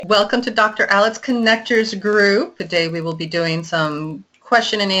Welcome to Dr. Allett's Connectors group. Today we will be doing some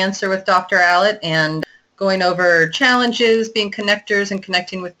question and answer with Dr. Allett and going over challenges being connectors and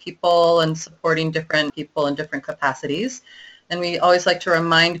connecting with people and supporting different people in different capacities. And we always like to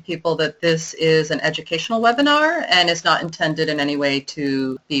remind people that this is an educational webinar and is not intended in any way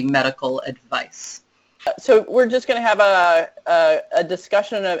to be medical advice. So we're just going to have a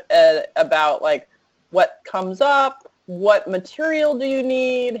discussion about like what comes up, what material do you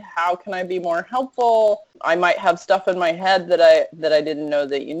need, how can I be more helpful. I might have stuff in my head that I didn't know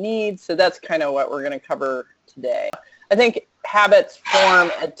that you need. So that's kind of what we're going to cover today. I think habits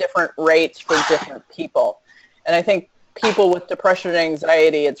form at different rates for different people. And I think people with depression and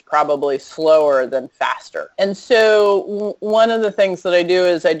anxiety, it's probably slower than faster. And so one of the things that I do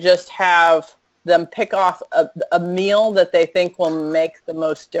is I just have them pick off a meal that they think will make the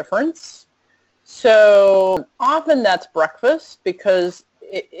most difference. So often that's breakfast, because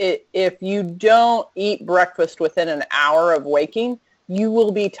if you don't eat breakfast within an hour of waking, you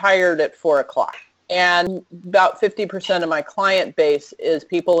will be tired at 4 o'clock. And about 50% of my client base is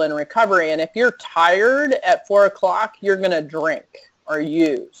people in recovery. And if you're tired at 4 o'clock, you're going to drink or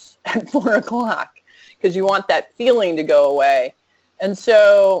use at 4 o'clock because you want that feeling to go away. And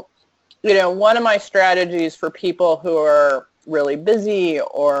so, you know, one of my strategies for people who are really busy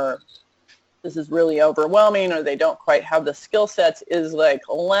or this is really overwhelming or they don't quite have the skill sets is like,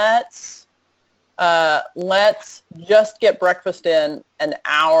 let's just get breakfast in an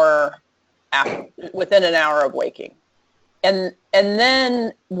hour within an hour of waking. And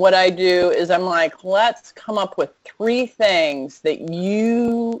then what I do is I'm like, let's come up with 3 things that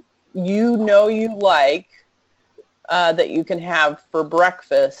you like that you can have for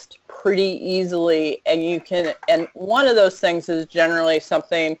breakfast pretty easily, and one of those things is generally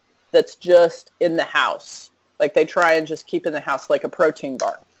something that's just in the house. Like they try and just keep in the house, like a protein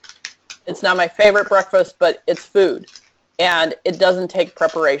bar. It's not my favorite breakfast, but it's food and it doesn't take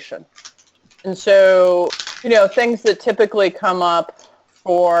preparation. And so, you know, things that typically come up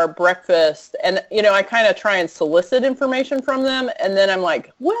for breakfast, and, you know, I kind of try and solicit information from them, and then I'm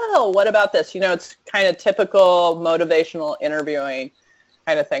like, well, what about this? You know, it's kind of typical motivational interviewing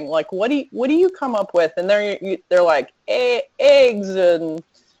kind of thing. Like, what do you come up with? And they're like, eggs and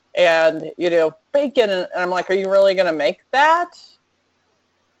you know, bacon, and I'm like, are you really going to make that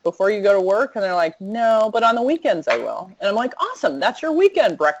before you go to work? And they're like, no, but on the weekends I will. And I'm like, awesome, that's your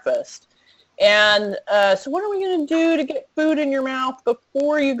weekend breakfast. And so what are we going to do to get food in your mouth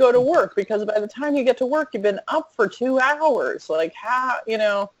before you go to work? Because by the time you get to work, you've been up for 2 hours. Like, how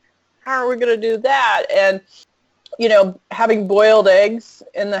are we going to do that? And, you know, having boiled eggs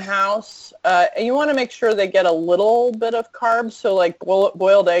in the house, and you want to make sure they get a little bit of carbs. So like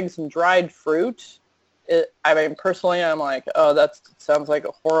boiled eggs and dried fruit. I mean, personally, I'm like, oh, that sounds like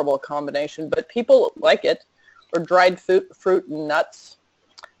a horrible combination, but people like it. Or dried fruit and nuts.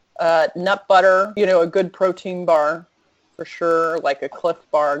 Nut butter, you know, a good protein bar for sure, like a Cliff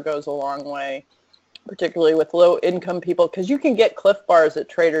Bar goes a long way, particularly with low-income people, because you can get Cliff Bars at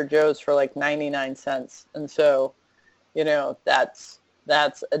Trader Joe's for like 99 cents. And so, you know, that's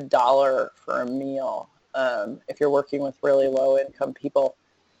 $1 for a meal if you're working with really low-income people.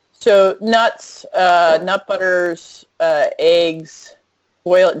 So nuts, nut butters, eggs,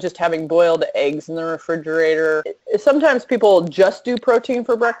 just having boiled eggs in the refrigerator. Sometimes people just do protein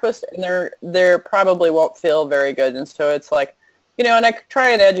for breakfast, and they probably won't feel very good. And so it's like, you know, and I try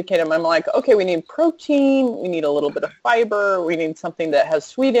and educate them. I'm like, okay, we need protein, we need a little bit of fiber, we need something that has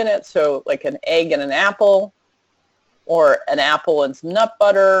sweet in it, so like an egg and an apple, or an apple and some nut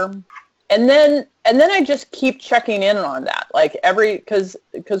butter. And then I just keep checking in on that, like because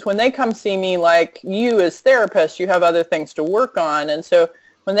when they come see me, like you as therapists, you have other things to work on. And so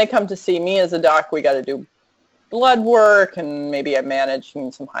when they come to see me as a doc, we got to do blood work, and maybe I'm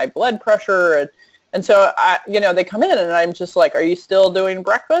managing some high blood pressure. And so, they come in and I'm just like, are you still doing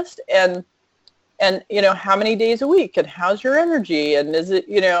breakfast? And, you know, how many days a week? And how's your energy? And is it,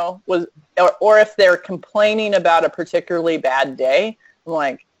 you know, or if they're complaining about a particularly bad day, I'm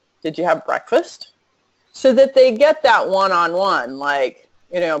like, did you have breakfast? So that they get that one-on-one, like,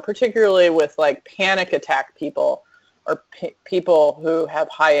 you know, particularly with like panic attack people or people who have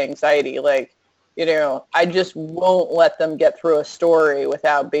high anxiety, like, you know, I just won't let them get through a story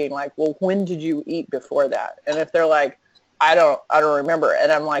without being like, well, when did you eat before that? And if they're like, I don't remember.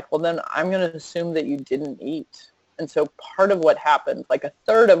 And I'm like, well, then I'm going to assume that you didn't eat. And so part of what happened, like a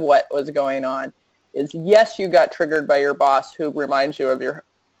third of what was going on is, yes, you got triggered by your boss who reminds you of your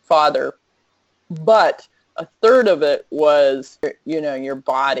father, but a third of it was, you know, your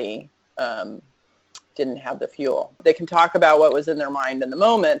body didn't have the fuel. They can talk about what was in their mind in the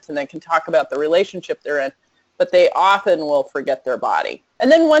moment, and they can talk about the relationship they're in, but they often will forget their body.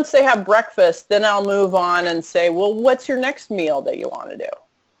 And then once they have breakfast, then I'll move on and say, well, what's your next meal that you want to do?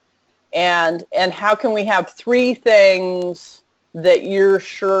 And how can we have 3 things that you're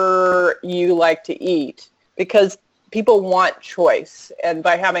sure you like to eat? Because people want choice, and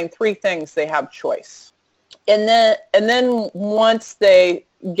by having 3 things, they have choice. And then once they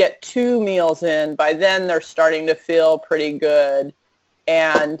get 2 meals in, by then they're starting to feel pretty good,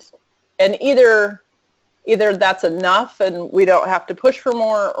 and either that's enough and we don't have to push for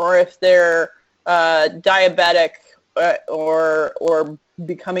more, or if they're diabetic or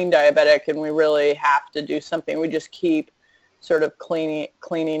becoming diabetic and we really have to do something, we just keep sort of cleaning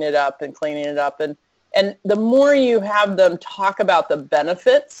it up. And the more you have them talk about the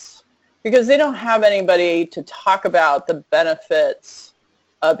benefits, because they don't have anybody to talk about the benefits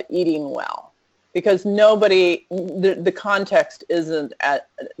of eating well, because the context isn't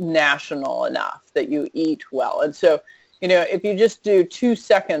national enough that you eat well. And so, if you just do 2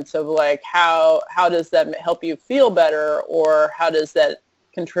 seconds of like, how does that help you feel better, or how does that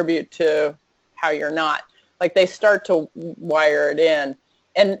contribute to how you're not, like they start to wire it in.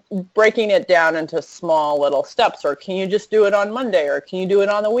 And breaking it down into small little steps, or can you just do it on Monday, or can you do it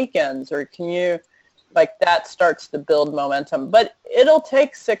on the weekends, or can you, like that starts to build momentum. But it'll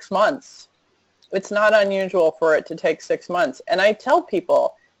take 6 months. It's not unusual for it to take 6 months. And I tell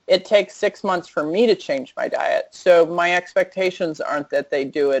people it takes 6 months for me to change my diet. So my expectations aren't that they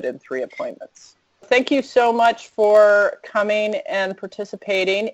do it in 3 appointments. Thank you so much for coming and participating.